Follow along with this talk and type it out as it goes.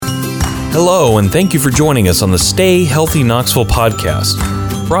Hello, and thank you for joining us on the Stay Healthy Knoxville podcast,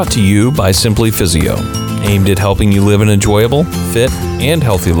 brought to you by Simply Physio, aimed at helping you live an enjoyable, fit, and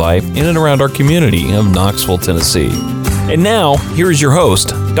healthy life in and around our community of Knoxville, Tennessee. And now, here is your host,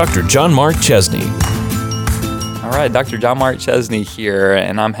 Dr. John Mark Chesney. All right, Dr. John Mark Chesney here,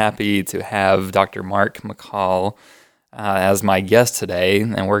 and I'm happy to have Dr. Mark McCall as my guest today,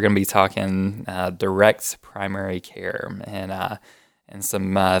 and we're going to be talking direct primary care and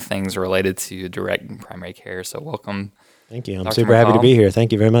some things related to direct primary care. So welcome. Thank you. I'm Dr. super happy to McCall. be here.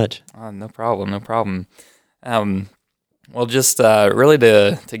 Thank you very much. No problem. Well, just really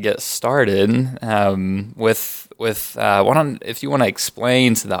to get started with if you want to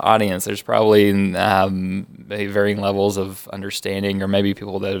explain to the audience, there's probably maybe varying levels of understanding, or maybe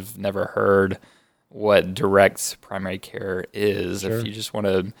people that have never heard what direct primary care is. Sure. If you just want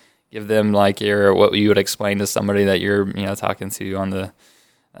to give them what you would explain to somebody that you're talking to on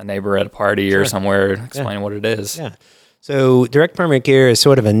a neighbor at a party or somewhere, explain what it is. Yeah. So direct primary care is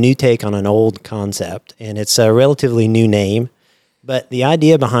sort of a new take on an old concept, and it's a relatively new name. But the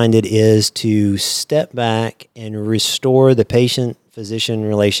idea behind it is to step back and restore the patient-physician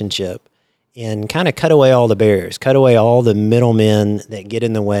relationship and kind of cut away all the barriers, cut away all the middlemen that get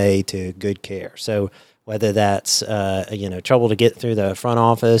in the way to good care. So whether that's trouble to get through the front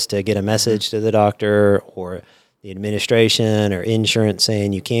office to get a message to the doctor, or the administration or insurance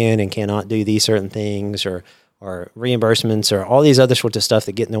saying you can and cannot do these certain things, or reimbursements, or all these other sorts of stuff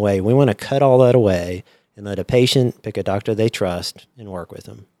that get in the way. We want to cut all that away and let a patient pick a doctor they trust and work with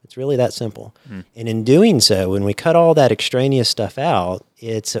them. It's really that simple. And in doing so, when we cut all that extraneous stuff out,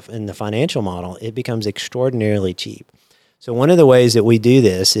 it's in the financial model, it becomes extraordinarily cheap. So one of the ways that we do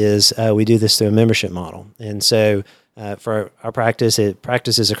this is we do this through a membership model. And so for our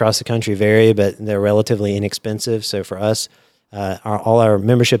practices across the country vary, but they're relatively inexpensive. So for us, all our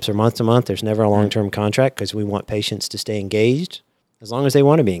memberships are month to month. There's never a long-term contract because we want patients to stay engaged as long as they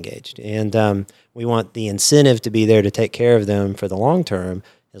want to be engaged. And we want the incentive to be there to take care of them for the long term.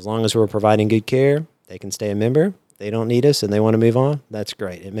 As long as we're providing good care, they can stay a member. They don't need us and they want to move on. That's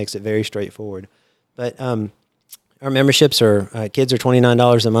great. It makes it very straightforward. But our memberships are, kids are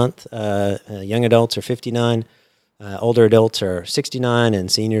 $29 a month. Young adults are $59. Older adults are $69,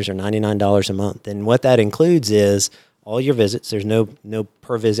 and seniors are $99 a month. And what that includes is all your visits. There's no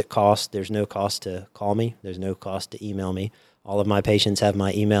per visit cost. There's no cost to call me. There's no cost to email me. All of my patients have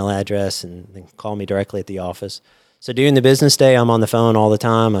my email address and they call me directly at the office. So during the business day, I'm on the phone all the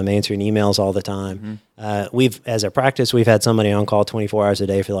time. I'm answering emails all the time. As a practice, we've had somebody on call 24 hours a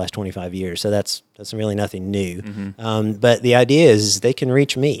day for the last 25 years. So that's really nothing new. But the idea is they can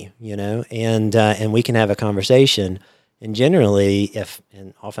reach me, and we can have a conversation. And generally,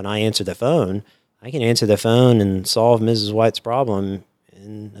 and often I answer the phone, I can answer the phone and solve Mrs. White's problem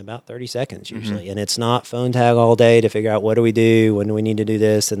in about 30 seconds usually. And it's not phone tag all day to figure out what do we do, when do we need to do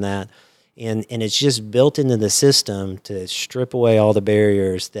this and that. And it's just built into the system to strip away all the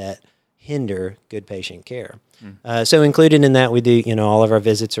barriers that hinder good patient care. So included in that, we do, all of our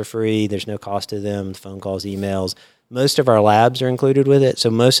visits are free. There's no cost to them, phone calls, emails. Most of our labs are included with it.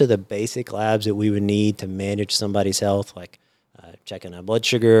 So most of the basic labs that we would need to manage somebody's health, like checking a blood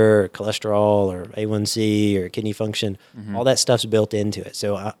sugar, or cholesterol, or A1C, or kidney function, all that stuff's built into it.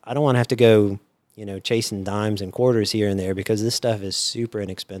 So I don't want to have to go, chasing dimes and quarters here and there, because this stuff is super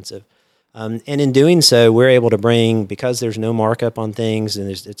inexpensive. And in doing so, we're able to bring, because there's no markup on things and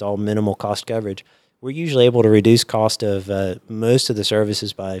it's all minimal cost coverage, we're usually able to reduce cost of most of the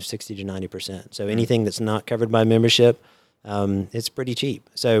services by 60 to 90%. So anything that's not covered by membership, it's pretty cheap.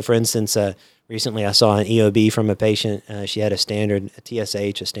 So for instance, recently I saw an EOB from a patient. She had a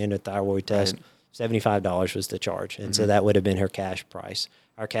TSH, a standard thyroid test. $75 was the charge. And so that would have been her cash price.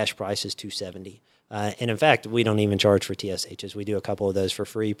 Our cash price is $270. And in fact, we don't even charge for TSHs. We do a couple of those for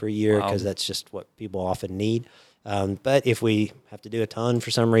free per year because that's just what people often need. But if we have to do a ton for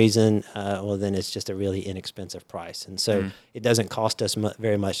some reason, then it's just a really inexpensive price. And so it doesn't cost us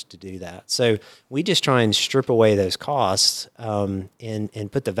very much to do that. So we just try and strip away those costs and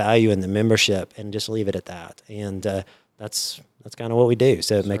put the value in the membership and just leave it at that. And that's kind of what we do.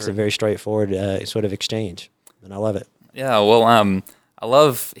 So it makes it very straightforward sort of exchange. And I love it. Yeah, well, I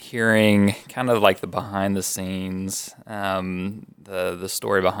love hearing kind of like the behind the scenes, the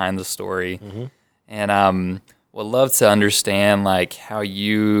story behind the story. And would love to understand like how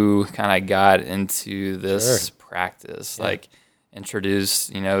you kind of got into this practice, like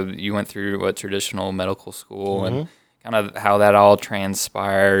introduced, you went through traditional medical school and kind of how that all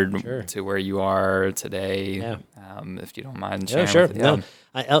transpired to where you are today, if you don't mind sharing. With No,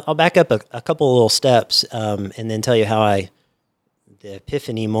 I'll back up a couple of little steps and then tell you how I the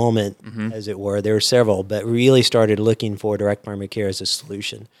epiphany moment, as it were. There were several, but really started looking for direct primary care as a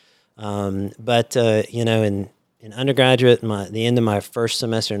solution. But in undergraduate, the end of my first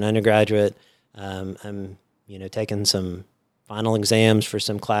semester in undergraduate, I'm taking some final exams for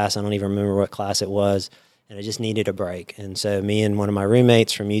some class. I don't even remember what class it was, and I just needed a break. And so me and one of my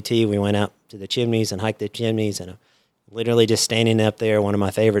roommates from UT, we went out to the chimneys and hiked the chimneys, and literally just standing up there, one of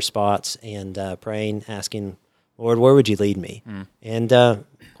my favorite spots, and praying, asking, Lord, where would you lead me? And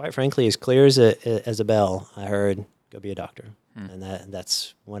quite frankly, as clear as a bell, I heard, go be a doctor. And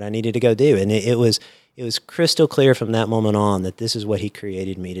that's what I needed to go do. And it was crystal clear from that moment on that this is what he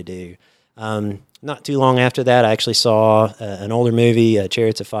created me to do. Not too long after that, I actually saw an older movie,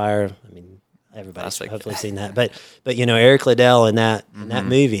 Chariots of Fire. I mean, everybody's hopefully seen that. But Eric Liddell in that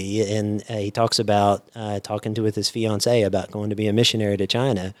movie, and he talks about talking with his fiancée about going to be a missionary to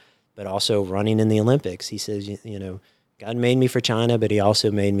China, but also running in the Olympics. He says, God made me for China, but he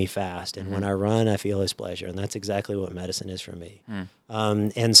also made me fast. And when I run, I feel his pleasure. And that's exactly what medicine is for me.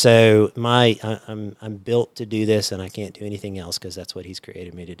 And so I'm built to do this, and I can't do anything else because that's what he's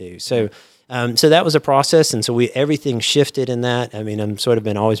created me to do. So so that was a process. And so everything shifted in that. I mean, I'm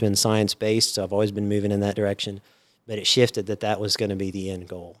always been science-based, so I've always been moving in that direction. But it shifted that was going to be the end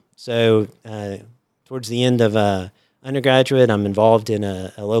goal. So towards the end of undergraduate, I'm involved in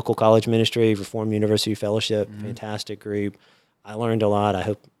a local college ministry, Reformed University Fellowship, fantastic group. I learned a lot. I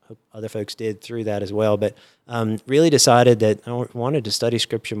hope other folks did through that as well. But really decided that I wanted to study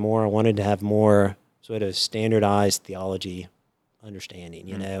Scripture more. I wanted to have more sort of standardized theology understanding,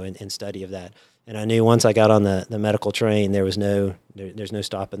 and study of that. And I knew once I got on the medical train, there's no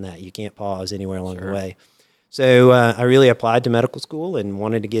stopping that. You can't pause anywhere along the way. So I really applied to medical school and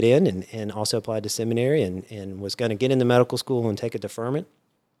wanted to get in, and also applied to seminary, and was going to get into medical school and take a deferment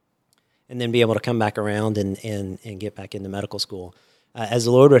and then be able to come back around and get back into medical school. As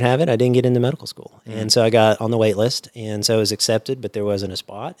the Lord would have it, I didn't get into medical school. And so I got on the wait list, and so I was accepted, but there wasn't a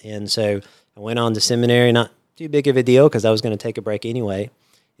spot. And so I went on to seminary, not too big of a deal because I was going to take a break anyway.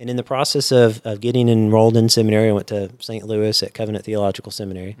 And in the process of getting enrolled in seminary, I went to St. Louis at Covenant Theological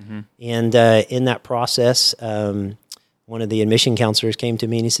Seminary. And in that process, one of the admission counselors came to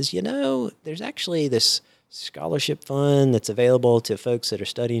me and he says, there's actually this scholarship fund that's available to folks that are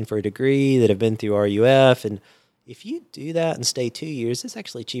studying for a degree that have been through RUF. And if you do that and stay 2 years, it's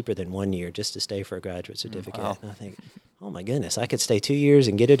actually cheaper than 1 year just to stay for a graduate certificate. Wow. And I think, oh my goodness, I could stay 2 years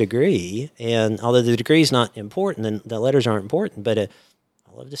and get a degree. And although the degree is not important, and the letters aren't important, but I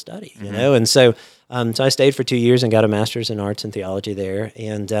love to study, and so I stayed for 2 years and got a master's in arts and theology there,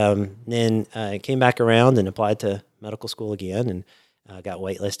 and then came back around and applied to medical school again, and got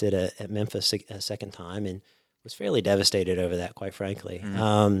waitlisted at Memphis a second time, and was fairly devastated over that, quite frankly.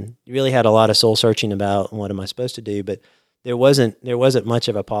 Really had a lot of soul searching about what am I supposed to do, but there wasn't much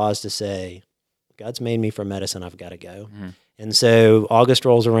of a pause to say, God's made me for medicine, I've got to go. And so August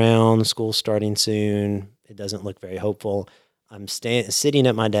rolls around, school's starting soon, it doesn't look very hopeful. I'm sitting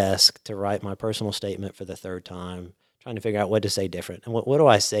at my desk to write my personal statement for the third time, trying to figure out what to say different. And what do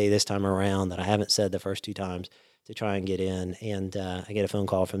I say this time around that I haven't said the first two times to try and get in? And I get a phone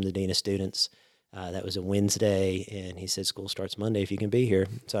call from the dean of students. That was a Wednesday, and he said, school starts Monday if you can be here.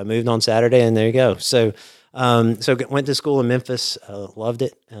 So I moved on Saturday, and there you go. So went to school in Memphis, loved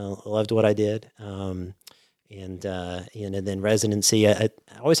it, loved what I did. And then residency, I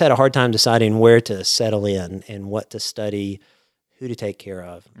always had a hard time deciding where to settle in and what to study, who to take care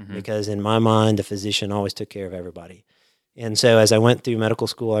of, because in my mind, the physician always took care of everybody. And so as I went through medical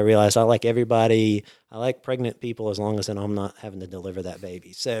school, I realized I like everybody. I like pregnant people as long as I'm not having to deliver that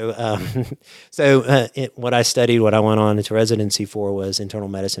baby. So what I studied, what I went on into residency for was internal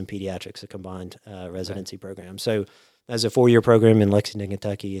medicine, pediatrics, a combined residency program. So that's a 4-year program in Lexington,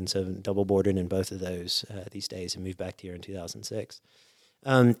 Kentucky, and so double boarded in both of those these days, and moved back here in 2006.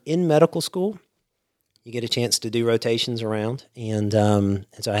 In medical school, you get a chance to do rotations around, and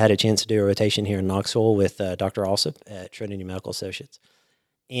so I had a chance to do a rotation here in Knoxville with Dr. Alsop at Trinity Medical Associates.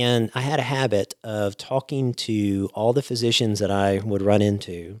 And I had a habit of talking to all the physicians that I would run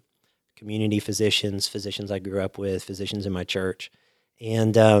into, community physicians, physicians I grew up with, physicians in my church,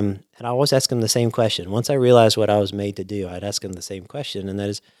 and I always ask them the same question. Once I realized what I was made to do, I'd ask them the same question, and that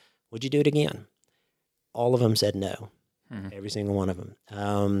is, would you do it again? All of them said no. Every single one of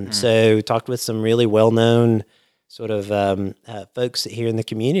them. So talked with some really well-known sort of folks here in the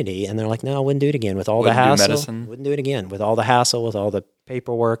community, and they're like, no, I wouldn't do it again with all Wouldn't the do hassle. medicine? Wouldn't do it again with all the hassle, with all the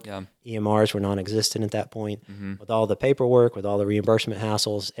paperwork. Yeah. EMRs were non-existent at that point. With all the paperwork, with all the reimbursement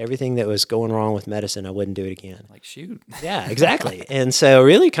hassles, everything that was going wrong with medicine, I wouldn't do it again. Like, shoot. Yeah, exactly. And so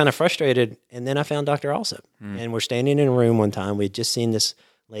really kind of frustrated. And then I found Dr. Alsop. And we're standing in a room one time. We'd just seen this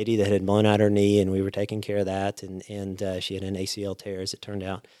lady that had blown out her knee, and we were taking care of that. And she had an ACL tear, as it turned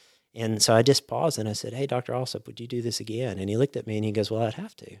out. And so I just paused and I said, hey, Dr. Alsop, would you do this again? And he looked at me and he goes, well, I'd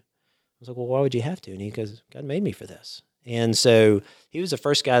have to. I was like, well, why would you have to? And he goes, God made me for this. And so he was the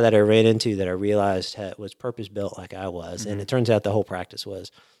first guy that I ran into that I realized was purpose-built like I was. And it turns out the whole practice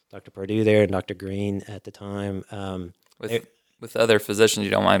was Dr. Purdue there and Dr. Green at the time. With other physicians, you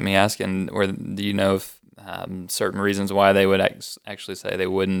don't mind me asking, or do you know if certain reasons why they would actually say they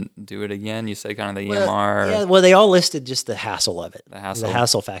wouldn't do it again? You say kind of the EMR? Yeah, well, they all listed just the hassle of it. The hassle. The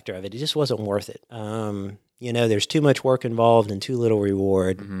hassle factor of it. It just wasn't worth it. There's too much work involved and too little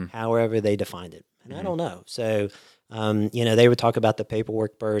reward, however they defined it. And I don't know. So, they would talk about the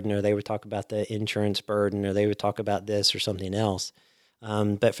paperwork burden, or they would talk about the insurance burden, or they would talk about this or something else.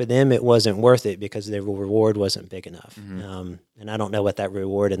 But for them, it wasn't worth it because their reward wasn't big enough. And I don't know what that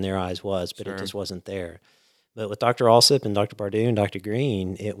reward in their eyes was, but it just wasn't there. But with Dr. Alsop and Dr. Purdue and Dr.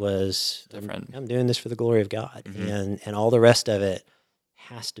 Green, it was different. I'm doing this for the glory of God, and all the rest of it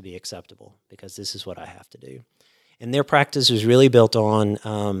has to be acceptable because this is what I have to do. And their practice was really built on,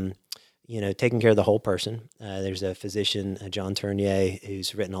 taking care of the whole person. There's a physician, John Tournier,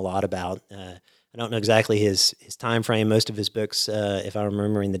 who's written a lot about. I don't know exactly his time frame. Most of his books, if I'm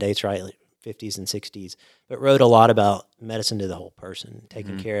remembering the dates right, like 50s and 60s, but wrote a lot about medicine to the whole person,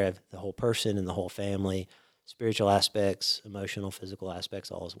 taking care of the whole person and the whole family, spiritual aspects, emotional, physical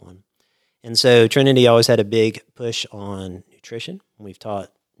aspects, all as one. And so Trinity always had a big push on nutrition. We've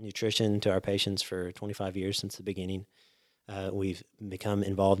taught nutrition to our patients for 25 years since the beginning. We've become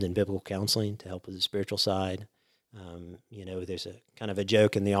involved in biblical counseling to help with the spiritual side. There's a kind of a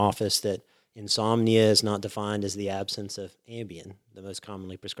joke in the office that insomnia is not defined as the absence of Ambien, the most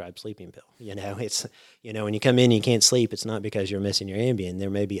commonly prescribed sleeping pill. It's when you come in and you can't sleep, it's not because you're missing your Ambien. There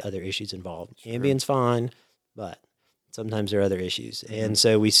may be other issues involved. Sure. Ambien's fine, but sometimes there are other issues. And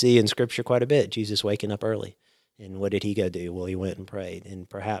so we see in Scripture quite a bit Jesus waking up early. And what did he go do? Well, he went and prayed. And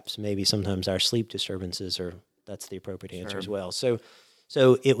perhaps maybe sometimes our sleep disturbances that's the appropriate answer as well. So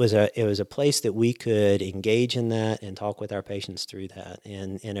it was a place that we could engage in that and talk with our patients through that,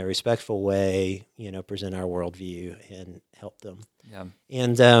 and in a respectful way, present our worldview and help them. Yeah.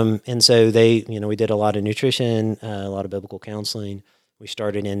 And so they, we did a lot of nutrition, a lot of biblical counseling. We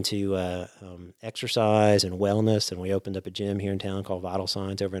started into exercise and wellness, and we opened up a gym here in town called Vital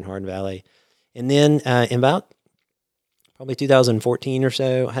Signs over in Hardin Valley. And then in about probably 2014 or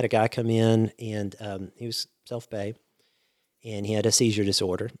so, I had a guy come in, and he was self-pay. And he had a seizure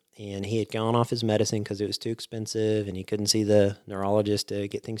disorder, and he had gone off his medicine because it was too expensive, and he couldn't see the neurologist to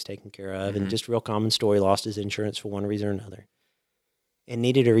get things taken care of. And just real common story, lost his insurance for one reason or another, and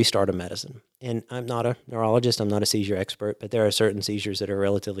needed a restart of medicine. And I'm not a neurologist, I'm not a seizure expert, but there are certain seizures that are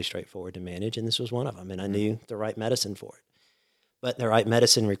relatively straightforward to manage, and this was one of them. And I knew the right medicine for it, but the right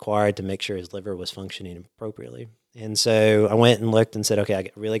medicine required to make sure his liver was functioning appropriately. And so I went and looked and said, okay, I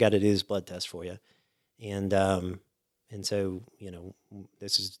really got to do this blood test for you, And so,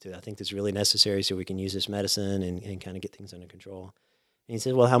 I think this is really necessary so we can use this medicine and kind of get things under control. And he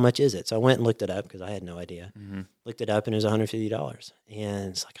said, well, how much is it? So I went and looked it up because I had no idea. Looked it up, and it was $150. And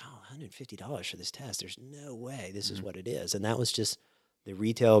it's like, $150 for this test. There's no way this is what it is. And that was just the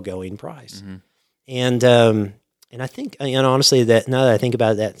retail going price. And I think, honestly, that now that I think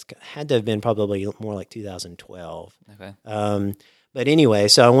about it, that had to have been probably more like 2012. Okay. But anyway,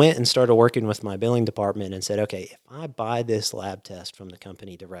 so I went and started working with my billing department and said, okay, if I buy this lab test from the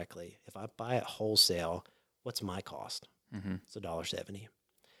company directly, if I buy it wholesale, what's my cost? It's $1.70.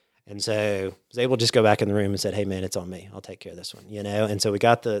 And so I was able to just go back in the room and said, hey, man, it's on me. I'll take care of this one, And so we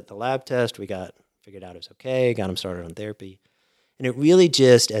got the lab test. We figured out it was okay, got him started on therapy. And it really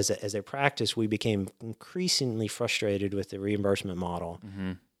just, as a practice, we became increasingly frustrated with the reimbursement model.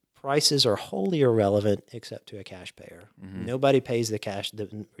 Prices are wholly irrelevant except to a cash payer. Nobody pays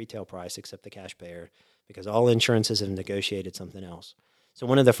the retail price except the cash payer because all insurances have negotiated something else. So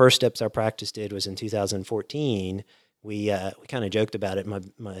one of the first steps our practice did was in 2014. We kind of joked about it.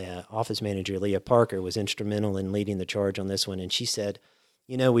 My office manager, Leah Parker, was instrumental in leading the charge on this one, and she said,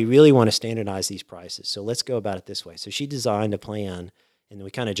 we really want to standardize these prices, so let's go about it this way. So she designed a plan, and we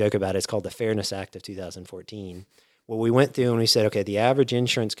kind of joke about it. It's called the Fairness Act of 2014. Well, we went through and we said, okay, the average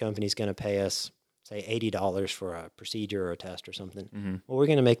insurance company is going to pay us say $80 for a procedure or a test or something. Mm-hmm. Well, we're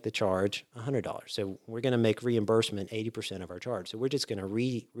going to make the charge $100. So we're going to make reimbursement 80% of our charge. So we're just going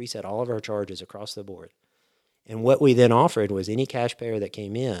to reset all of our charges across the board. And what we then offered was any cash payer that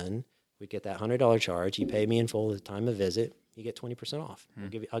came in, we'd get that $100 charge. You pay me in full at the time of visit, you get 20% off.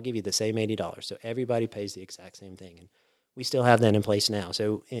 I'll give you the same $80. So everybody pays the exact same thing. And we still have that in place now.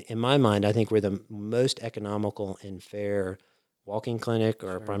 So in my mind, I think we're the most economical and fair walk-in clinic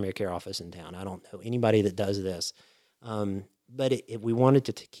or primary care office in town. I don't know anybody that does this. But we wanted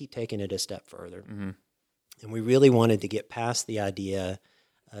to keep taking it a step further. Mm-hmm. And we really wanted to get past the idea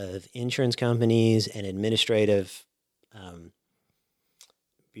of insurance companies and administrative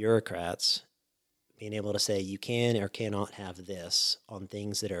bureaucrats being able to say you can or cannot have this on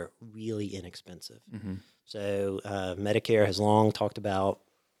things that are really inexpensive. Mm-hmm. So Medicare has long talked about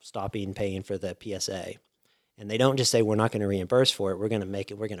stopping paying for the PSA. And they don't just say, we're not going to reimburse for it. We're going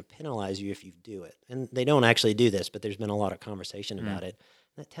to penalize you if you do it. And they don't actually do this, but there's been a lot of conversation about it.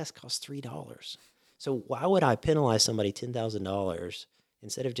 That test costs $3. So why would I penalize somebody $10,000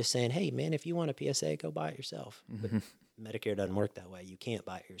 instead of just saying, hey, man, if you want a PSA, go buy it yourself. Mm-hmm. But Medicare doesn't work that way. You can't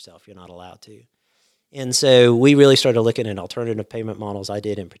buy it yourself. You're not allowed to. And so we really started looking at alternative payment models. I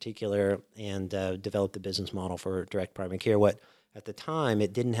did in particular, and developed the business model for direct primary care. What at the time,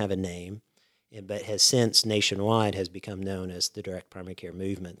 it didn't have a name, but has since nationwide has become known as the direct primary care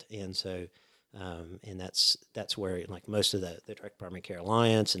movement. And so, and that's where like most of the direct primary care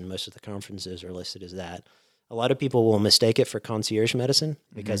alliance and most of the conferences are listed as that. A lot of people will mistake it for concierge medicine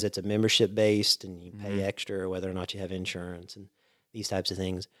because it's a membership based and you pay extra whether or not you have insurance and these types of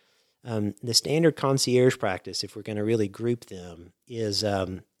things. The standard concierge practice, if we're going to really group them, is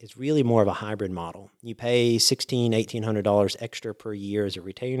really more of a hybrid model. You pay $1,800 extra per year as a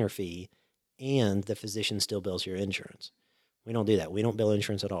retainer fee, and the physician still bills your insurance. We don't do that. We don't bill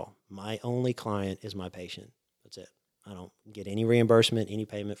insurance at all. My only client is my patient. That's it. I don't get any reimbursement, any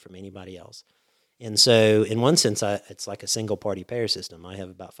payment from anybody else. And so in one sense, it's like a single-party payer system. I have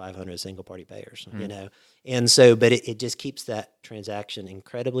about 500 single-party payers, you know. And so, but it just keeps that transaction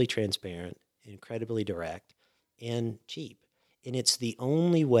incredibly transparent, incredibly direct, and cheap. And it's the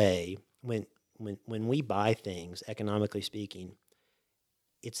only way when we buy things, economically speaking,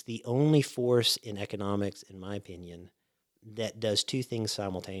 it's the only force in economics, in my opinion, that does two things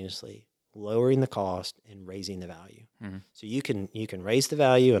simultaneously: lowering the cost and raising the value. Mm-hmm. So you can raise the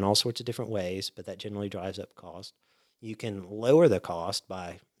value in all sorts of different ways, but that generally drives up cost. You can lower the cost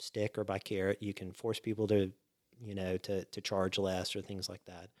by stick or by carrot. You can force people to charge less or things like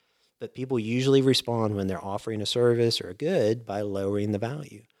that. But people usually respond when they're offering a service or a good by lowering the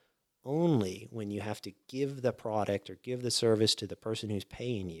value. Only when you have to give the product or give the service to the person who's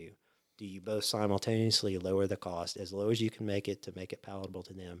paying you do you both simultaneously lower the cost as low as you can make it to make it palatable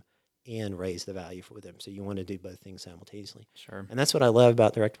to them and raise the value for them. So you want to do both things simultaneously. Sure. And that's what I love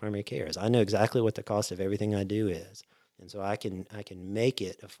about direct primary care is I know exactly what the cost of everything I do is. And so I can make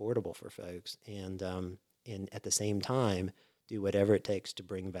it affordable for folks and at the same time do whatever it takes to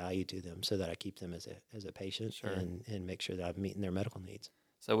bring value to them so that I keep them as a patient. Sure. and make sure that I'm meeting their medical needs.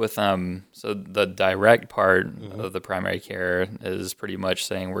 So with so the direct part of the primary care is pretty much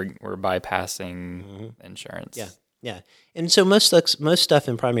saying we're bypassing insurance. Yeah. Yeah. And so most stuff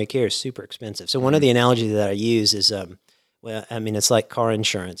in primary care is super expensive. So one of the analogies that I use is it's like car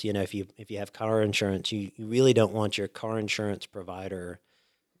insurance. You know, if you have car insurance, you really don't want your car insurance provider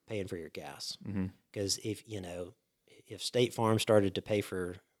paying for your gas. Because if State Farm started to pay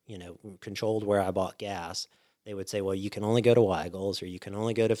for, controlled where I bought gas, they would say, well, you can only go to Weigel's or you can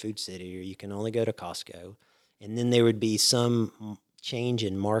only go to Food City or you can only go to Costco. And then there would be some change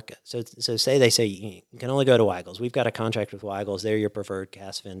in market. So say they say you can only go to Weigel's. We've got a contract with Weigel's. They're your preferred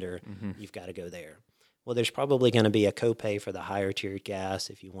gas vendor. You've got to go there. Well, there's probably going to be a copay for the higher tiered gas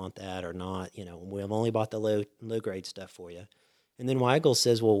if you want that or not. We've only bought the low grade stuff for you. And then Weigel's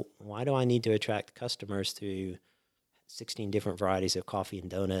says, well, why do I need to attract customers through 16 different varieties of coffee and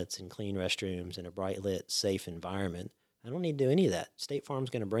donuts and clean restrooms and a bright lit, safe environment? I don't need to do any of that. State Farm's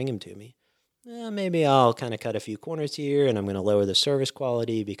going to bring them to me. Maybe I'll kind of cut a few corners here and I'm going to lower the service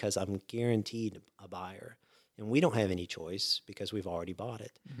quality because I'm guaranteed a buyer. And we don't have any choice because we've already bought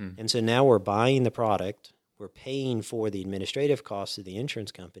it. And so now we're buying the product, we're paying for the administrative costs of the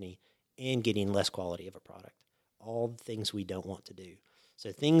insurance company and getting less quality of a product. All the things we don't want to do.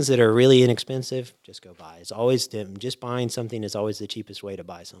 So things that are really inexpensive, just go buy. It's always just buying something is always the cheapest way to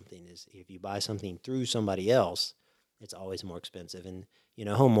buy something. Is if you buy something through somebody else, it's always more expensive. And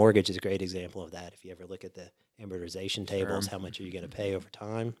home mortgage is a great example of that. If you ever look at the amortization tables, how much are you going to pay over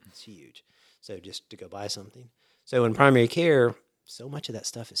time? It's huge. So just to go buy something. So in primary care, so much of that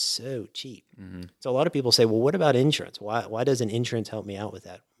stuff is so cheap. So a lot of people say, well, what about insurance? Why doesn't insurance help me out with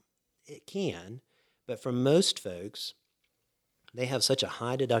that? It can, but for most folks, they have such a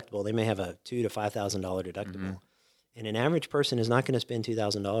high deductible. They may have a $2,000 to $5,000 deductible. And an average person is not going to spend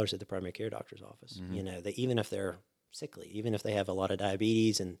 $2,000 at the primary care doctor's office. You know, even if they're sickly, even if they have a lot of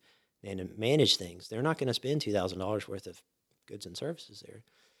diabetes and manage things, they're not going to spend $2,000 worth of goods and services there.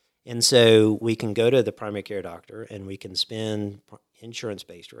 And so we can go to the primary care doctor and we can spend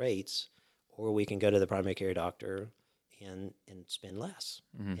insurance-based rates, or we can go to the primary care doctor and spend less.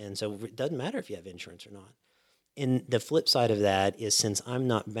 And so it doesn't matter if you have insurance or not. And the flip side of that is, since I'm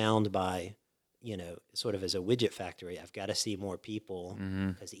not bound by, you know, sort of as a widget factory, I've got to see more people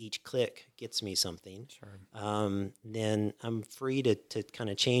because each click gets me something. Then I'm free to kind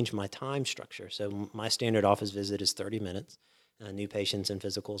of change my time structure. So my standard office visit is 30 minutes. New patients and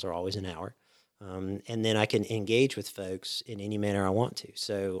physicals are always an hour. And then I can engage with folks in any manner I want to.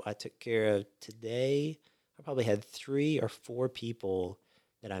 So I took care of today, I probably had 3 or 4 people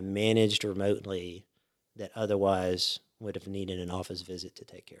that I managed remotely that otherwise would have needed an office visit to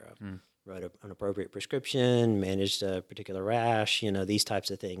take care of. Wrote an appropriate prescription, managed a particular rash, you know, these types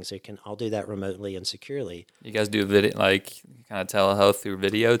of things. I'll do that remotely and securely. You guys do video, like kind of telehealth through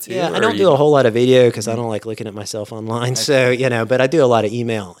video too? Yeah, I don't do a whole lot of video because I don't like looking at myself online. So, you know, but I do a lot of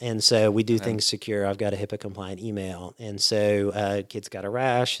email. And so we do things secure. I've got a HIPAA compliant email. And so kid's got a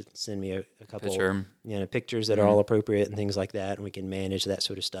rash, send me a couple pictures that are all appropriate and things like that. And we can manage that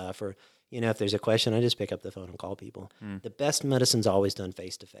sort of stuff. Or, you know, if there's a question, I just pick up the phone and call people. The best medicine's always done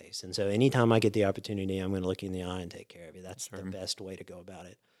face-to-face. And so anytime I get the opportunity, I'm going to look you in the eye and take care of you. That's the best way to go about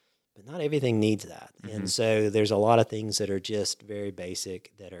it. But not everything needs that. And so there's a lot of things that are just very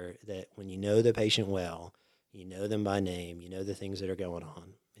basic that when you know the patient well, you know them by name, you know the things that are going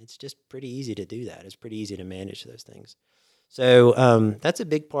on. It's just pretty easy to do that. It's pretty easy to manage those things. So that's a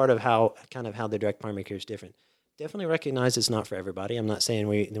big part of how the direct primary care is different. Definitely recognize it's not for everybody. I'm not saying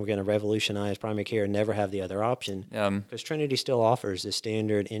we're going to revolutionize primary care and never have the other option. Because Trinity still offers the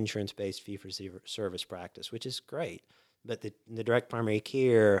standard insurance-based fee-for-service practice, which is great. But the direct primary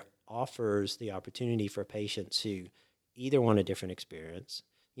care offers the opportunity for patients who either want a different experience.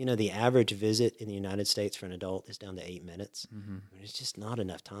 You know, the average visit in the United States for an adult is down to 8 minutes. I mean, it's just not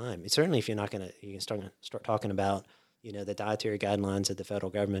enough time. Certainly if you're not going to, you can start talking about, you know, the dietary guidelines that the federal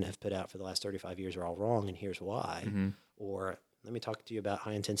government have put out for the last 35 years are all wrong, and here's why. Or let me talk to you about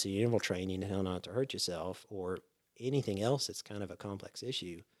high-intensity interval training and how not to hurt yourself, or anything else that's kind of a complex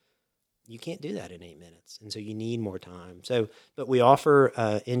issue. You can't do that in 8 minutes, and so you need more time. But we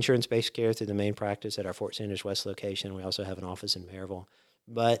offer insurance-based care through the main practice at our Fort Sanders West location. We also have an office in Maryville.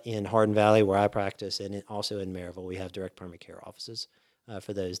 But in Hardin Valley, where I practice, and also in Maryville, we have direct primary care offices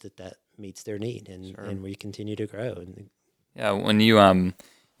for those that meets their need, and we continue to grow. Yeah, when you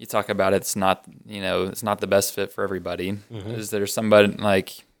talk about it's not the best fit for everybody. Is there somebody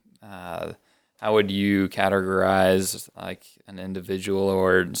like how would you categorize like an individual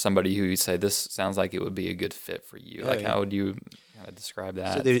or somebody who you say this sounds like it would be a good fit for you? How would you kind of describe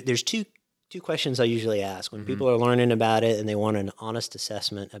that? So there's two questions I usually ask when people are learning about it and they want an honest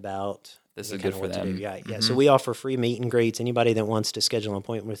assessment about this is good for them. Yeah. So we offer free meet and greets. Anybody that wants to schedule an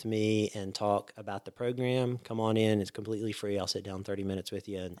appointment with me and talk about the program, come on in. It's completely free. I'll sit down 30 minutes with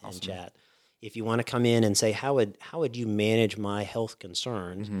you and chat. If you want to come in and say, how would you manage my health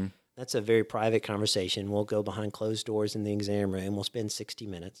concerns? That's a very private conversation. We'll go behind closed doors in the exam room. We'll spend 60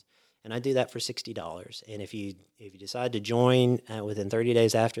 minutes. And I do that for $60. And if you decide to join within 30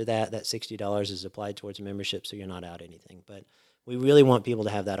 days after that, that $60 is applied towards membership, so you're not out anything. But we really want people to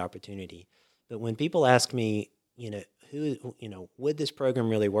have that opportunity. But when people ask me, would this program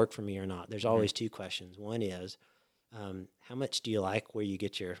really work for me or not? There's always two questions. One is, how much do you like where you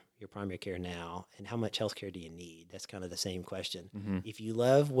get your primary care now, and how much health care do you need? That's kind of the same question. If you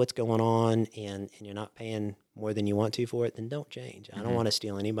love what's going on and you're not paying more than you want to for it, then don't change. I don't want to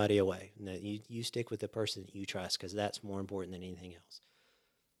steal anybody away. No, you stick with the person that you trust, because that's more important than anything else.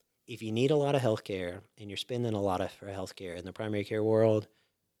 If you need a lot of health care and you're spending a lot for health care in the primary care world,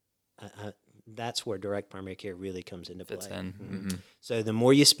 that's where direct primary care really comes into play. So the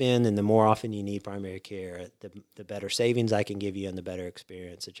more you spend and the more often you need primary care, the better savings I can give you and the better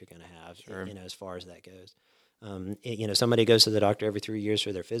experience that you're going to have, as far as that goes. Somebody goes to the doctor every 3 years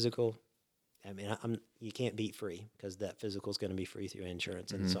for their physical. I mean, you can't beat free, because that physical is going to be free through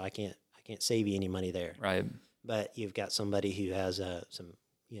insurance. And so I can't save you any money there. Right. But you've got somebody who has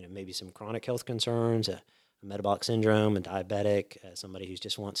maybe some chronic health concerns, a metabolic syndrome, a diabetic, somebody who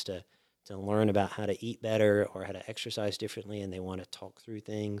just wants to learn about how to eat better or how to exercise differently, and they want to talk through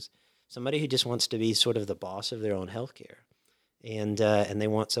things. Somebody who just wants to be sort of the boss of their own healthcare. and they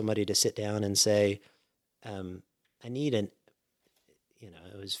want somebody to sit down and say, I need an,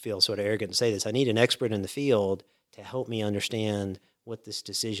 I always feel sort of arrogant to say this, I need an expert in the field to help me understand what this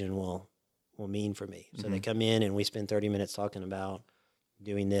decision will mean for me. So they come in and we spend 30 minutes talking about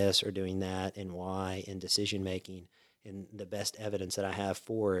doing this or doing that and why and decision making and the best evidence that I have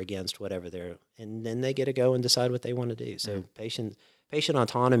for or against whatever and then they get to go and decide what they want to do. So patient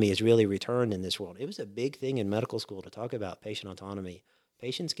autonomy is really returned in this world. It was a big thing in medical school to talk about patient autonomy.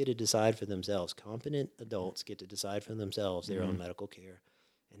 Patients get to decide for themselves. Competent adults get to decide for themselves their own medical care.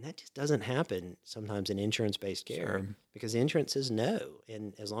 And that just doesn't happen sometimes in insurance-based care because the insurance says no.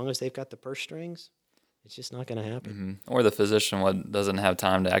 And as long as they've got the purse strings, it's just not going to happen. Or the physician doesn't have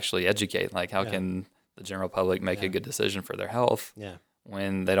time to actually educate. Like, how can the general public make a good decision for their health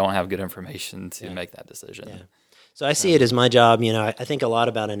when they don't have good information to make that decision? Yeah. So I see it as my job. I think a lot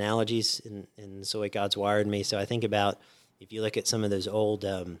about analogies, and it's the way God's wired me. So I think about, if you look at some of those old,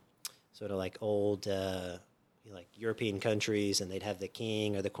 like European countries, and they'd have the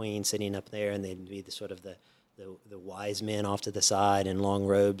king or the queen sitting up there, and they'd be the wise men off to the side in long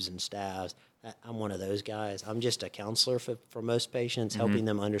robes and staffs. I'm one of those guys. I'm just a counselor for most patients, helping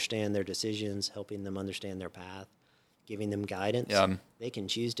them understand their decisions, helping them understand their path, giving them guidance. Yeah. They can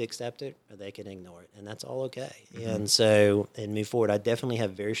choose to accept it or they can ignore it, and that's all okay. And move forward. I definitely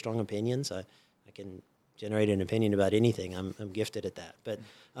have very strong opinions. I can generate an opinion about anything. I'm gifted at that. But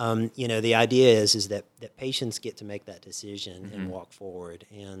the idea is that patients get to make that decision and walk forward,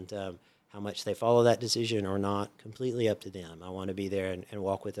 and how much they follow that decision or not, completely up to them. I want to be there and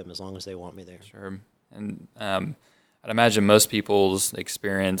walk with them as long as they want me there. Sure. And I'd imagine most people's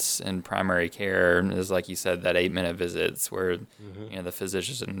experience in primary care is, like you said, that 8-minute visits where the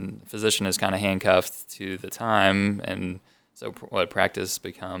physician is kind of handcuffed to the time, and so what practice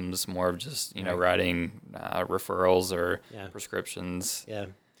becomes more of just writing referrals or prescriptions. Yeah.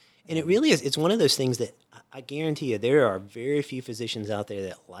 And it really is. It's one of those things that I guarantee you there are very few physicians out there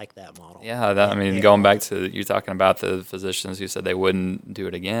that like that model. Yeah, going back to you talking about the physicians who said they wouldn't do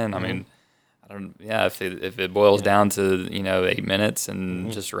it again. I mean, I don't. Yeah, if it boils down to 8 minutes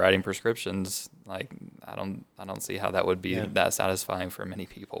and just writing prescriptions, like I don't see how that would be that satisfying for many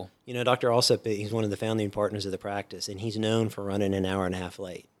people. Dr. Alsop, he's one of the founding partners of the practice, and he's known for running an hour and a half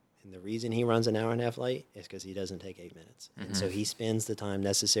late. And the reason he runs an hour and a half late is because he doesn't take 8 minutes. And so he spends the time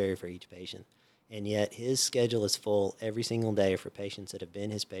necessary for each patient. And yet his schedule is full every single day for patients that have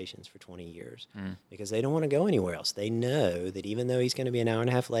been his patients for 20 years because they don't want to go anywhere else. They know that even though he's going to be an hour and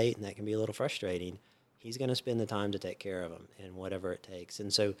a half late, and that can be a little frustrating, he's going to spend the time to take care of them and whatever it takes.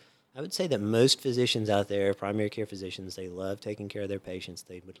 And so I would say that most physicians out there, primary care physicians, they love taking care of their patients.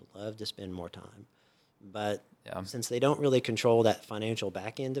 They would love to spend more time. But since they don't really control that financial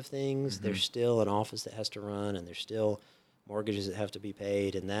back end of things, there's still an office that has to run, and there's still mortgages that have to be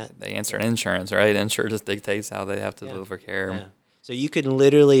paid, and that they answer insurance, right? Insurance dictates how they have to deliver care. Yeah. So you could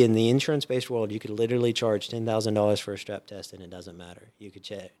literally, in the insurance-based world, you could literally charge $10,000 for a strep test, and it doesn't matter. You could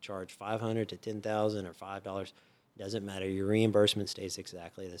charge $500 to $10,000 or $5. Doesn't matter. Your reimbursement stays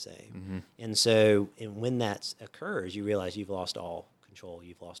exactly the same. And so, when that occurs, you realize you've lost all control.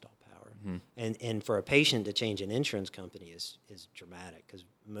 You've lost all power. And for a patient to change an insurance company is dramatic because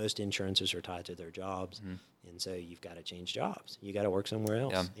most insurances are tied to their jobs. And so you've got to change jobs. You got to work somewhere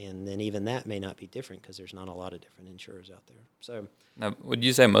else. Yeah. And then even that may not be different because there's not a lot of different insurers out there. So now, would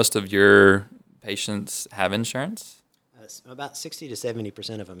you say most of your patients have insurance? About 60 to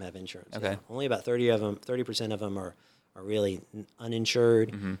 70% of them have insurance. Okay. Yeah. Only about 30% of them are really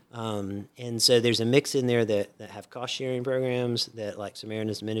uninsured. And so there's a mix in there that have cost-sharing programs that like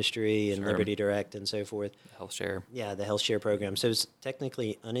Samaritan's Ministry and Liberty Direct and so forth. Health Share. Yeah, the Health Share program. So it's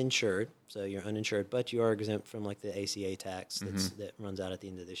technically uninsured, so you're uninsured, but you are exempt from like the ACA tax that runs out at the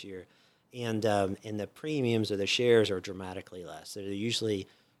end of this year. And the premiums or the shares are dramatically less. So they're usually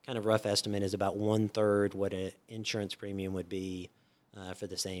kind of rough estimate is about 1/3 what an insurance premium would be for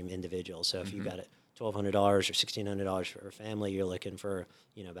the same individual. So if you got it $1,200 or $1,600 for a family, you're looking for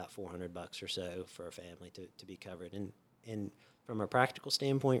about $400 or so for a family to be covered. And from a practical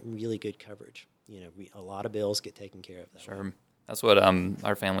standpoint, really good coverage. A lot of bills get taken care of that way. Sure. That's what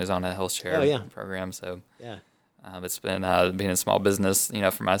our family's on a health share program. So it's been being a small business.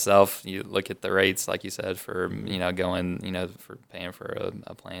 For myself, you look at the rates, like you said, for going, for paying for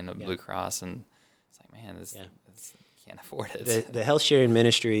a plan of Blue Cross, and it's like, man, it's can't afford it. The health sharing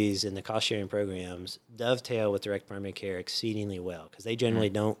ministries and the cost sharing programs dovetail with direct primary care exceedingly well because they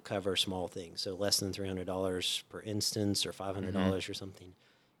generally don't cover small things, so less than $300 per instance or $500 or something.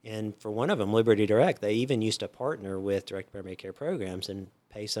 And for one of them, Liberty Direct, they even used to partner with direct primary care programs and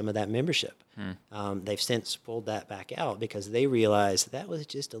pay some of that membership. They've since pulled that back out because they realized that was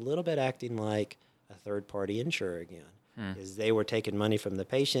just a little bit acting like a third-party insurer again, because they were taking money from the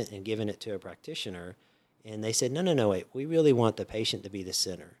patient and giving it to a practitioner. And they said, no, wait, we really want the patient to be the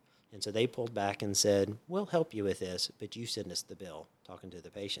center. And so they pulled back and said, we'll help you with this, but you send us the bill, talking to the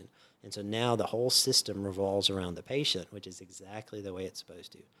patient. And so now the whole system revolves around the patient, which is exactly the way it's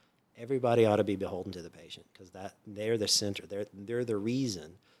supposed to. Everybody ought to be beholden to the patient because they're the center. They're the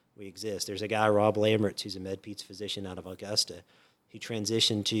reason we exist. There's a guy, Rob Lamberts, who's a med-peds physician out of Augusta, who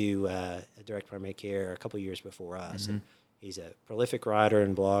transitioned to direct primary care a couple years before us. And he's a prolific writer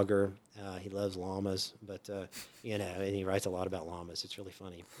and blogger. He loves llamas, but, and he writes a lot about llamas. It's really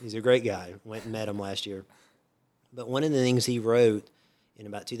funny. He's a great guy. Went and met him last year. But one of the things he wrote in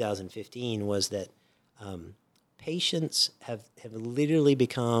about 2015 was that patients have literally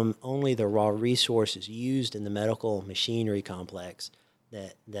become only the raw resources used in the medical machinery complex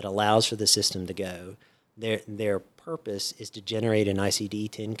that allows for the system to go. Their purpose is to generate an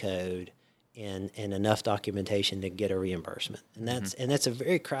ICD-10 code and enough documentation to get a reimbursement. And that's a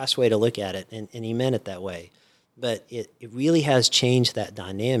very crass way to look at it, and he meant it that way. But it really has changed that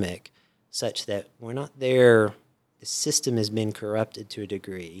dynamic such that we're not there. The system has been corrupted to a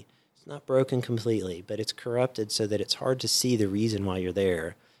degree. It's not broken completely, but it's corrupted so that it's hard to see the reason why you're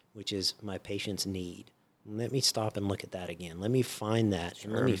there, which is my patient's need. Let me stop and look at that again. Let me find that,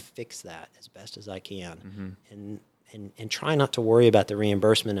 and let me fix that as best as I can. And try not to worry about the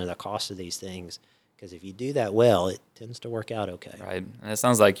reimbursement or the cost of these things, because if you do that well, it tends to work out okay. Right. And it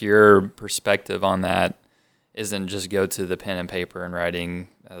sounds like your perspective on that isn't just go to the pen and paper and writing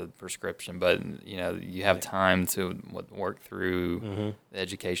a prescription, but you have time to work through the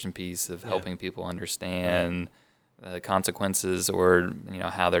education piece of helping people understand the consequences, or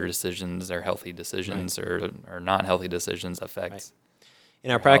how their decisions, their healthy decisions or not healthy decisions affect. In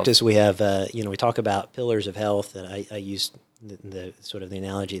our practice, we have we talk about pillars of health, and I use the sort of the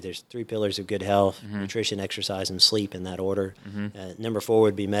analogy. There's 3 pillars of good health: nutrition, exercise, and sleep, in that order. Number 4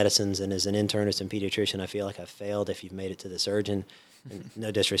 would be medicines, and as an internist and pediatrician, I feel like I've failed if you've made it to the surgeon. And no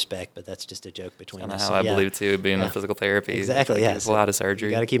disrespect, but that's just a joke between us. That's how I believe too, being in physical therapy. Exactly, There's a lot of surgery.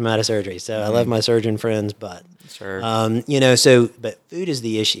 You got to keep them out of surgery. So I love my surgeon friends, but sure. But food is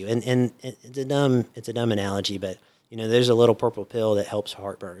the issue, and it's a dumb analogy, but there's a little purple pill that helps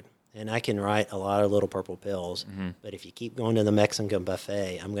heartburn. And I can write a lot of little purple pills, but if you keep going to the Mexican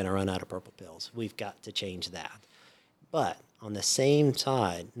buffet, I'm going to run out of purple pills. We've got to change that. But on the same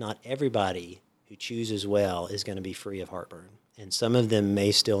side, not everybody who chooses well is going to be free of heartburn. And some of them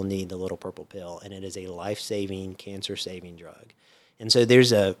may still need the little purple pill, and it is a life-saving, cancer-saving drug. And so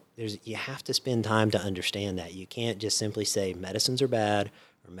you have to spend time to understand that. You can't just simply say medicines are bad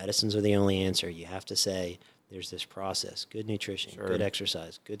or medicines are the only answer. You have to say there's this process: good nutrition, good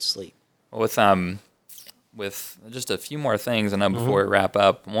exercise, good sleep. Well, with just a few more things, and before we wrap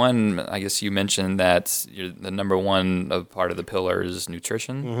up, one, I guess you mentioned that the number one of part of the pillar is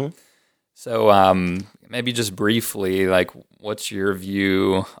nutrition. So maybe just briefly, what's your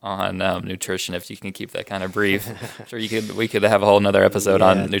view on nutrition? If you can keep that kind of brief, I'm sure we could have a whole nother episode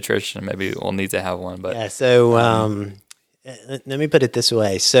on nutrition. Maybe we'll need to have one. But So let me put it this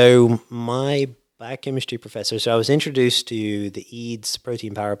way. So my biochemistry professor. So I was introduced to the EADS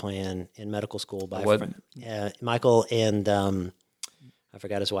Protein Power Plan in medical school by Michael and I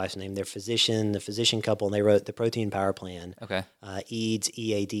forgot his wife's name. They're the physician couple, and they wrote the Protein Power Plan. Okay. EADS,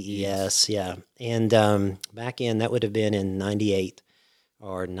 EADES, yeah. And back in, that would have been in 98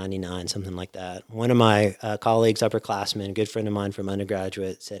 or 99, something like that. One of my colleagues, upperclassmen, a good friend of mine from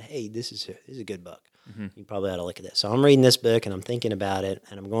undergraduate, said, hey, this is a good book. You probably ought to look at this. So I'm reading this book, and I'm thinking about it,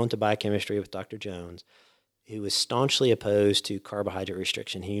 and I'm going to biochemistry with Dr. Jones, who was staunchly opposed to carbohydrate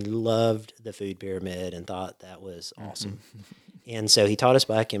restriction. He loved the food pyramid and thought that was awesome. And so he taught us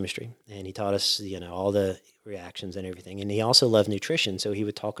biochemistry, and he taught us, all the reactions and everything. And he also loved nutrition, so he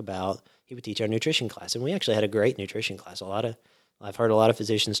would teach our nutrition class. And we actually had a great nutrition class. I've heard a lot of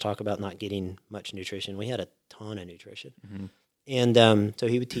physicians talk about not getting much nutrition. We had a ton of nutrition. And so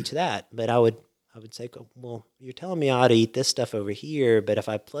he would teach that, but I would say, well, you're telling me I ought to eat this stuff over here, but if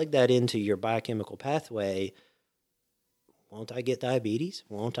I plug that into your biochemical pathway, won't I get diabetes?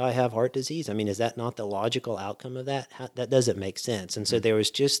 Won't I have heart disease? I mean, is that not the logical outcome of that? That doesn't make sense. And so there was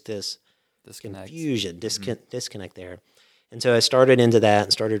just this confusion, disconnect there. And so I started into that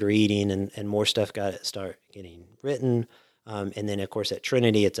and started reading, and more stuff started getting written. And then, of course, at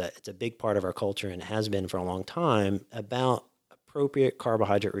Trinity, it's a big part of our culture, and it has been for a long time, about appropriate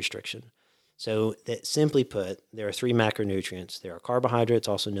carbohydrate restriction. So that simply put, there are 3 macronutrients. There are carbohydrates,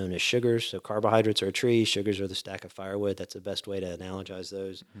 also known as sugars. So carbohydrates are a tree, sugars are the stack of firewood. That's the best way to analogize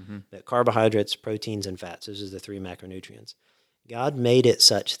those. But carbohydrates, proteins, and fats, those are the 3 macronutrients. God made it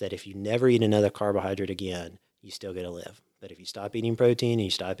such that if you never eat another carbohydrate again, you still get to live. But if you stop eating protein and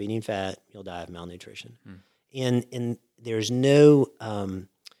you stop eating fat, you'll die of malnutrition. And there's no,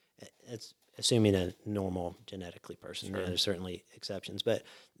 it's assuming a normal genetically person. Sure. There's certainly exceptions. But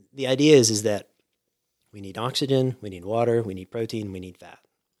the idea is that we need oxygen, we need water, we need protein, we need fat.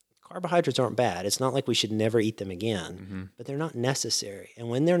 Carbohydrates aren't bad. It's not like we should never eat them again, but they're not necessary. And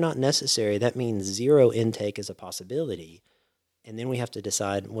when they're not necessary, that means zero intake is a possibility. And then we have to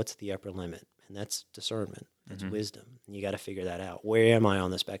decide what's the upper limit. And that's discernment. That's wisdom. And you got to figure that out. Where am I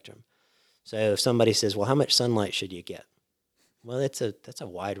on the spectrum? So if somebody says, well, how much sunlight should you get? Well, that's a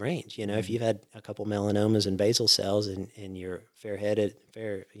wide range. You know, if you've had a couple melanomas and basal cells and you're fair-headed,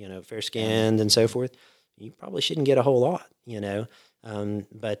 fair-skinned and so forth, you probably shouldn't get a whole lot, you know. So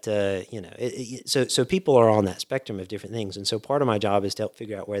people are on that spectrum of different things. And so part of my job is to help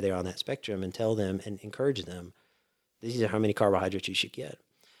figure out where they're on that spectrum and tell them and encourage them, these are how many carbohydrates you should get.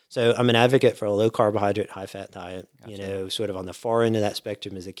 So I'm an advocate for a low carbohydrate, high fat diet. Gotcha. You know, sort of on the far end of that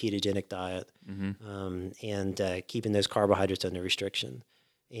spectrum is a ketogenic diet, and keeping those carbohydrates under restriction.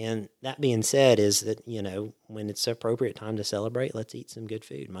 And that being said, is that, you know, when it's appropriate time to celebrate, let's eat some good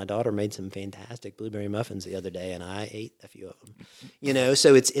food. My daughter made some fantastic blueberry muffins the other day, and I ate a few of them. You know,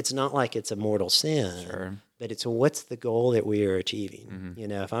 so it's not like it's a mortal sin, but it's what's the goal that we are achieving. You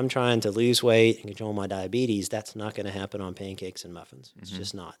know, if I'm trying to lose weight and control my diabetes, that's not going to happen on pancakes and muffins. It's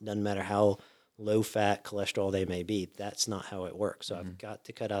just not. Doesn't matter how low fat cholesterol they may be. That's not how it works. So I've got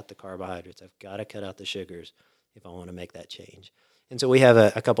to cut out the carbohydrates. I've got to cut out the sugars if I want to make that change. And so we have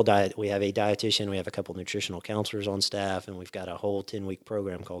a couple we have a dietitian, we have a couple nutritional counselors on staff, and we've got a whole 10-week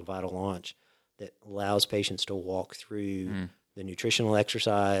program called Vital Launch that allows patients to walk through the nutritional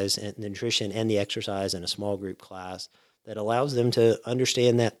exercise and the nutrition and the exercise in a small group class that allows them to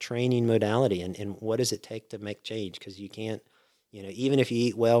understand that training modality and what does it take to make change. Because you can't, you know, even if you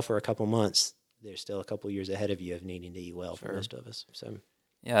eat well for a couple months, there's still a couple years ahead of you of needing to eat well for most of us. So.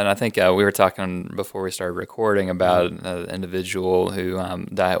 Yeah, and I think we were talking before we started recording about an individual who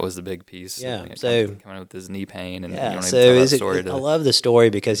diet was the big piece. Yeah, coming with his knee pain, and yeah. I love the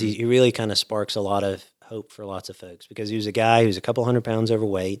story because he really kind of sparks a lot of hope for lots of folks. Because he was a guy who's a couple 100 pounds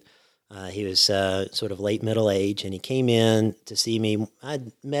overweight. He was sort of late middle age, and he came in to see me.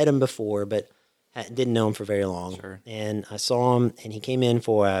 I'd met him before, but didn't know him for very long. Sure. And I saw him, and he came in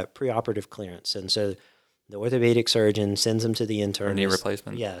for a preoperative clearance, and so. The orthopedic surgeon sends him to the internist. Knee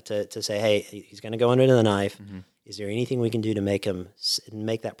replacement. Yeah, to say, hey, he's going to go under the knife. Is there anything we can do to make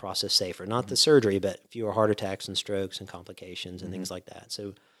that process safer? Not the surgery, but fewer heart attacks and strokes and complications and things like that.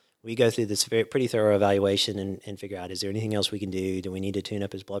 So we go through this pretty thorough evaluation and figure out, is there anything else we can do? Do we need to tune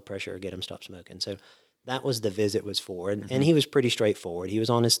up his blood pressure or get him stop smoking? So that was the visit was for. And he was pretty straightforward. He was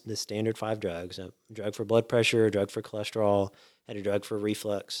on the standard 5 drugs, a drug for blood pressure, a drug for cholesterol, had a drug for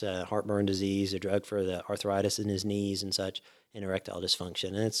reflux, heartburn disease, a drug for the arthritis in his knees and such, and erectile dysfunction.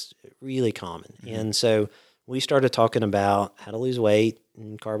 And it's really common. And so we started talking about how to lose weight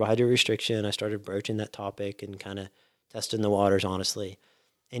and carbohydrate restriction. I started broaching that topic and kind of testing the waters, honestly.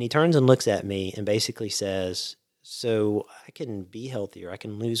 And he turns and looks at me and basically says, so I can be healthier, I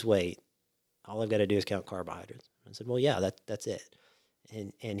can lose weight. All I've got to do is count carbohydrates. I said, well, yeah, that's it.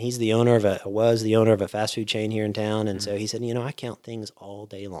 And he's the owner was the owner of a fast food chain here in town. And so he said, you know, I count things all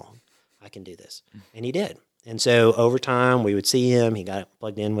day long. I can do this. And he did. And so over time, we would see him. He got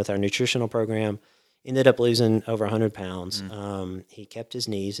plugged in with our nutritional program, ended up losing over 100 pounds. He kept his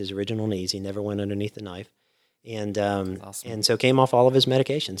knees, his original knees. He never went underneath the knife. And awesome. And so came off all of his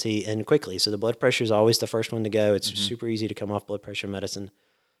medications. And quickly. So the blood pressure is always the first one to go. It's super easy to come off blood pressure medicine,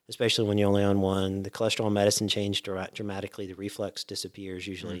 especially when you're only on one. The cholesterol medicine changed dramatically. The reflux disappears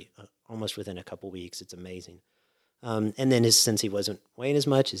usually almost within a couple weeks. It's amazing. And then since he wasn't weighing as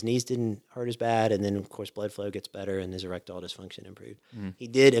much, his knees didn't hurt as bad. And then, of course, blood flow gets better and his erectile dysfunction improved. He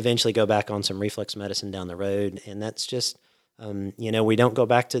did eventually go back on some reflux medicine down the road. And that's just, you know, we don't go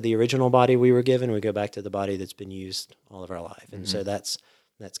back to the original body we were given. We go back to the body that's been used all of our life. And so that's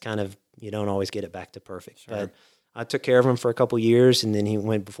kind of, you don't always get it back to perfect. Sure. But I took care of him for a couple years, and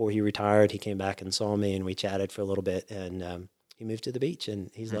then before he retired, he came back and saw me, and we chatted for a little bit, and he moved to the beach, and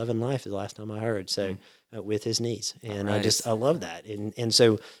he's loving life the last time I heard, so with his knees. And nice. I love that. And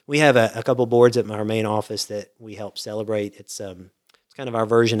so we have a couple boards at our main office that we help celebrate. It's kind of our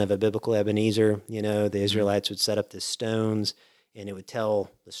version of a biblical Ebenezer. You know, the Israelites would set up the stones, and it would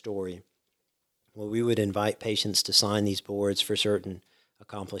tell the story. Well, we would invite patients to sign these boards for certain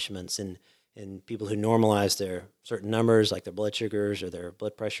accomplishments, and and people who normalized their certain numbers, like their blood sugars or their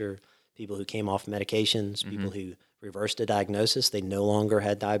blood pressure, people who came off medications, people who reversed a diagnosis. They no longer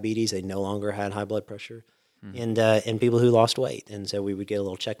had diabetes. They no longer had high blood pressure. And people who lost weight. And so we would get a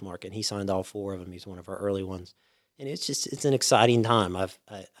little check mark, and he signed all 4 of them. He's one of our early ones. And it's an exciting time. I've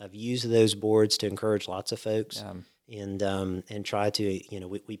used those boards to encourage lots of folks and try to,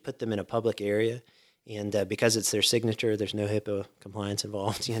 we put them in a public area. And because it's their signature, there's no HIPAA compliance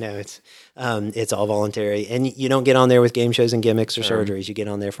involved. It's all voluntary. And you don't get on there with game shows and gimmicks or surgeries. You get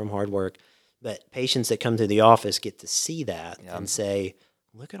on there from hard work. But patients that come to the office get to see that and say,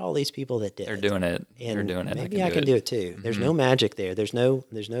 look at all these people that did. They're doing it. And they're doing it. Maybe I can do it too. There's no magic there. There's no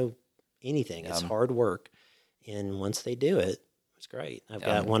anything. It's hard work. And once they do it, it's great. I've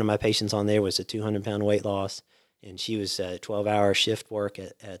got one of my patients on there was a 200-pound weight loss. And she was 12-hour shift work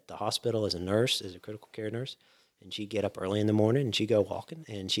at the hospital as a nurse, as a critical care nurse. And she'd get up early in the morning and she'd go walking.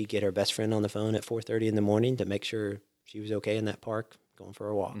 And she'd get her best friend on the phone at 4:30 in the morning to make sure she was okay in that park going for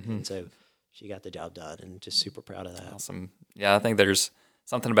a walk. And so she got the job done, and just super proud of that. Awesome. Yeah, I think there's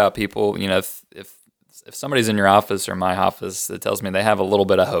something about people, if somebody's in your office or my office that tells me they have a little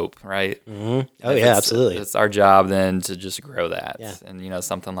bit of hope, right? Oh, yeah, absolutely. It's our job then to just grow that. Yeah. And,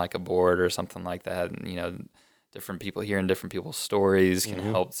 something like a board or something like that, and, different people hearing different people's stories can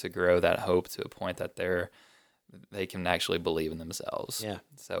help to grow that hope to a point that they can actually believe in themselves. Yeah.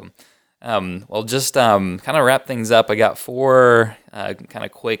 So, just kind of wrap things up. I got 4 kind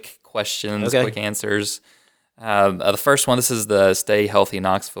of quick questions, quick answers. The first one, this is the Stay Healthy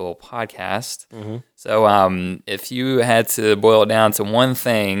Knoxville podcast. So if you had to boil it down to one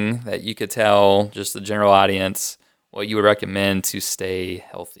thing that you could tell just the general audience, what you would recommend to stay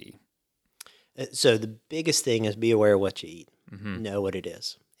healthy? So the biggest thing is be aware of what you eat. Know what it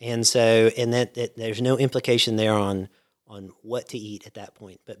is. And so, that there's no implication there on what to eat at that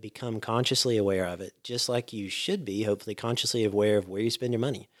point, but become consciously aware of it, just like you should be, hopefully consciously aware of where you spend your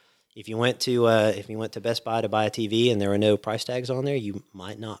money. If you went to Best Buy to buy a TV and there were no price tags on there, you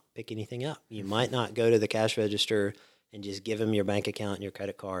might not pick anything up. You might not go to the cash register and just give them your bank account and your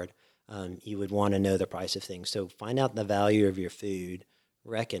credit card. You would want to know the price of things. So find out the value of your food,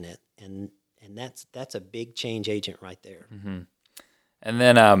 reckon it, and that's a big change agent right there. And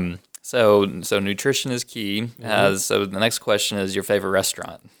then so nutrition is key. So the next question is your favorite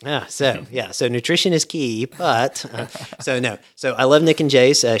restaurant. So nutrition is key, but so I love Nick and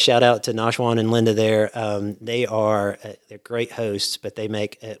Jace. Shout out to Nashwan and Linda there. They're great hosts, but they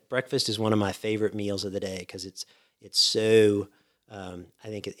make breakfast is one of my favorite meals of the day because it's so. I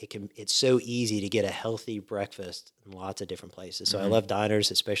think it's so easy to get a healthy breakfast in lots of different places. So I love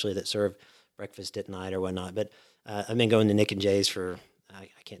diners, especially that serve breakfast at night or whatnot. But I've been going to Nick and Jay's for I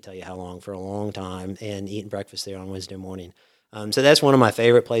can't tell you how long, for a long time, and eating breakfast there on Wednesday morning. So that's one of my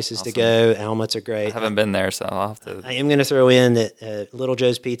favorite places to go. Almut's are great. I haven't been there, so I'll have to. I am going to throw in that Little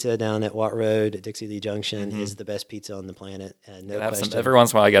Joe's Pizza down at Watt Road at Dixie Lee Junction is the best pizza on the planet. No question. Every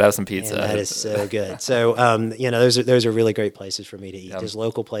once in a while, I gotta have some pizza. And that is so good. So those are really great places for me to eat. Just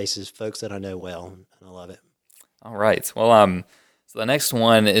local places, folks that I know well, and I love it. All right. Well, so the next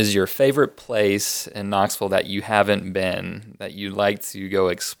one is your favorite place in Knoxville that you haven't been, that you'd like to go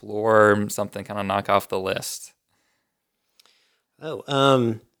explore, something kind of knock off the list.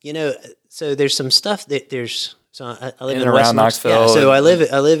 So there's some stuff that there's. So I live in around West Knoxville. Yeah, so I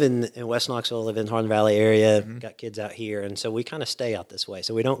live in West Knoxville. I live in Harlan Valley area. Got kids out here, and so we kind of stay out this way.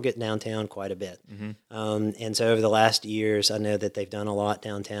 So we don't get downtown quite a bit. And so over the last years, I know that they've done a lot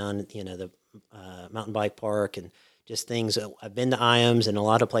downtown. The mountain bike park and just things. I've been to IAMS and a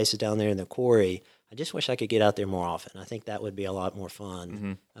lot of places down there in the quarry. I just wish I could get out there more often. I think that would be a lot more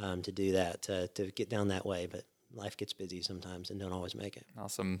fun to do that, to get down that way. But life gets busy sometimes and don't always make it.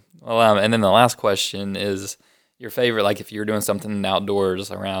 Awesome. Well, and then the last question is your favorite, like if you're doing something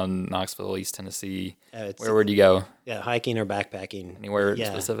outdoors around Knoxville, East Tennessee, where would you go? Yeah, hiking or backpacking. Anywhere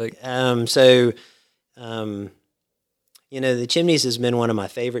specific? The Chimneys has been one of my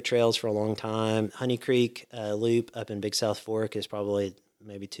favorite trails for a long time. Honey Creek Loop up in Big South Fork is probably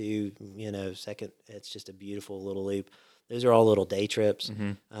maybe second. It's just a beautiful little loop. Those are all little day trips.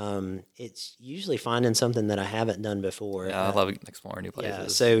 It's usually finding something that I haven't done before. Yeah, I love exploring new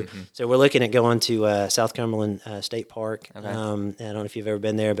places. Yeah, so we're looking at going to South Cumberland State Park. Okay. I don't know if you've ever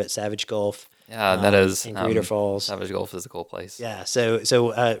been there, but Savage Gulf. Yeah, that is. And Greeter Falls. Savage Gulf is a cool place. Yeah,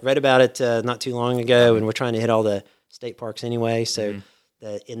 so I read about it not too long ago, and we're trying to hit all the state parks anyway. So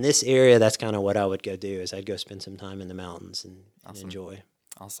in this area, that's kind of what I would go do, is I'd go spend some time in the mountains and enjoy.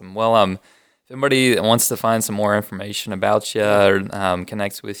 Awesome. Well, if anybody wants to find some more information about you or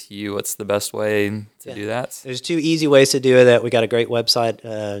connect with you, what's the best way to do that? There's 2 easy ways to do that. We got a great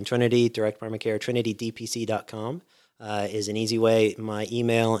website, Trinity Direct Primary Care, trinitydpc.com. Is an easy way. My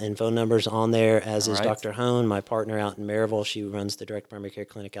email and phone number's on there, as is Dr. Hone, my partner out in Maryville. She runs the Direct Primary Care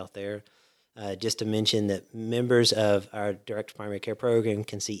Clinic out there. Just to mention that members of our Direct Primary Care program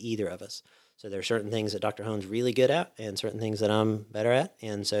can see either of us. So there are certain things that Dr. Hone's really good at and certain things that I'm better at,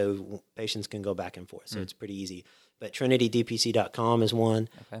 and so patients can go back and forth. So it's pretty easy. But trinitydpc.com is one.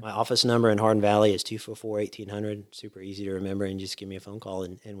 Okay. My office number in Hardin Valley is 244-1800. Super easy to remember, and just give me a phone call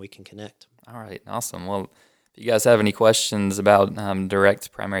and we can connect. All right, awesome. Well, if you guys have any questions about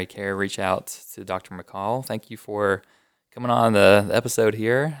direct primary care, reach out to Dr. McCall. Thank you for coming on the episode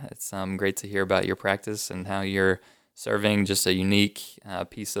here. It's great to hear about your practice and how you're serving just a unique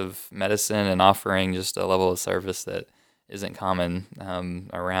piece of medicine and offering just a level of service that isn't common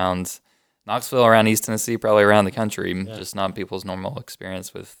around Knoxville, around East Tennessee, probably around the country, just not people's normal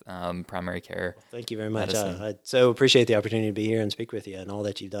experience with primary care. Well, thank you very much. I so appreciate the opportunity to be here and speak with you and all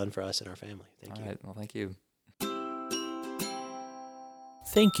that you've done for us and our family. Thank you. All right. Well, thank you.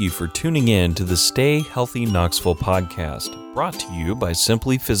 Thank you for tuning in to the Stay Healthy Knoxville podcast, brought to you by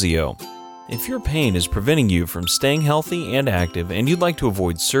Simply Physio. If your pain is preventing you from staying healthy and active and you'd like to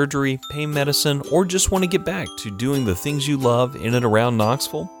avoid surgery, pain medicine, or just want to get back to doing the things you love in and around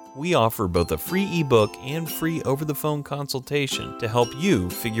Knoxville, we offer both a free ebook and free over-the-phone consultation to help you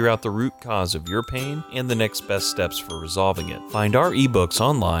figure out the root cause of your pain and the next best steps for resolving it. Find our ebooks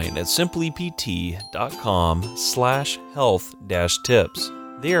online at simplypt.com/health-tips.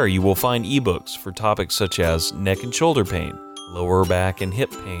 There you will find ebooks for topics such as neck and shoulder pain, lower back and hip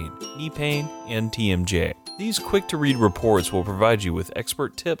pain, knee pain, and TMJ. These quick-to-read reports will provide you with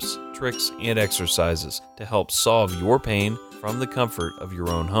expert tips, tricks, and exercises to help solve your pain from the comfort of your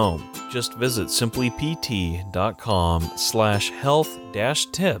own home. Just visit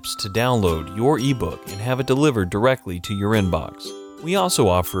simplypt.com/health-tips to download your ebook and have it delivered directly to your inbox. We also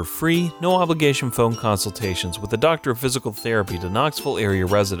offer free, no-obligation phone consultations with a doctor of physical therapy to Knoxville area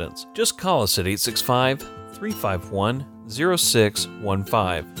residents. Just call us at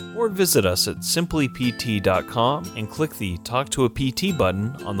 865-351-0615 or visit us at simplypt.com and click the Talk to a PT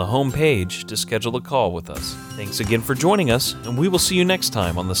button on the home page to schedule a call with us. Thanks again for joining us, and we will see you next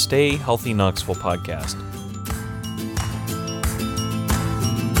time on the Stay Healthy Knoxville podcast.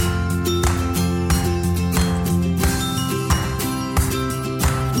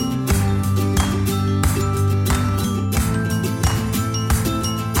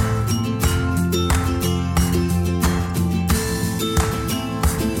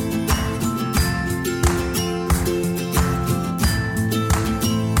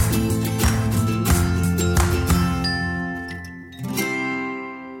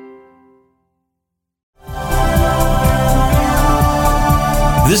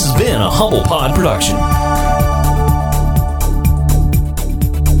 This has been a Humble Pod production.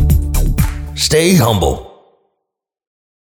 Stay humble.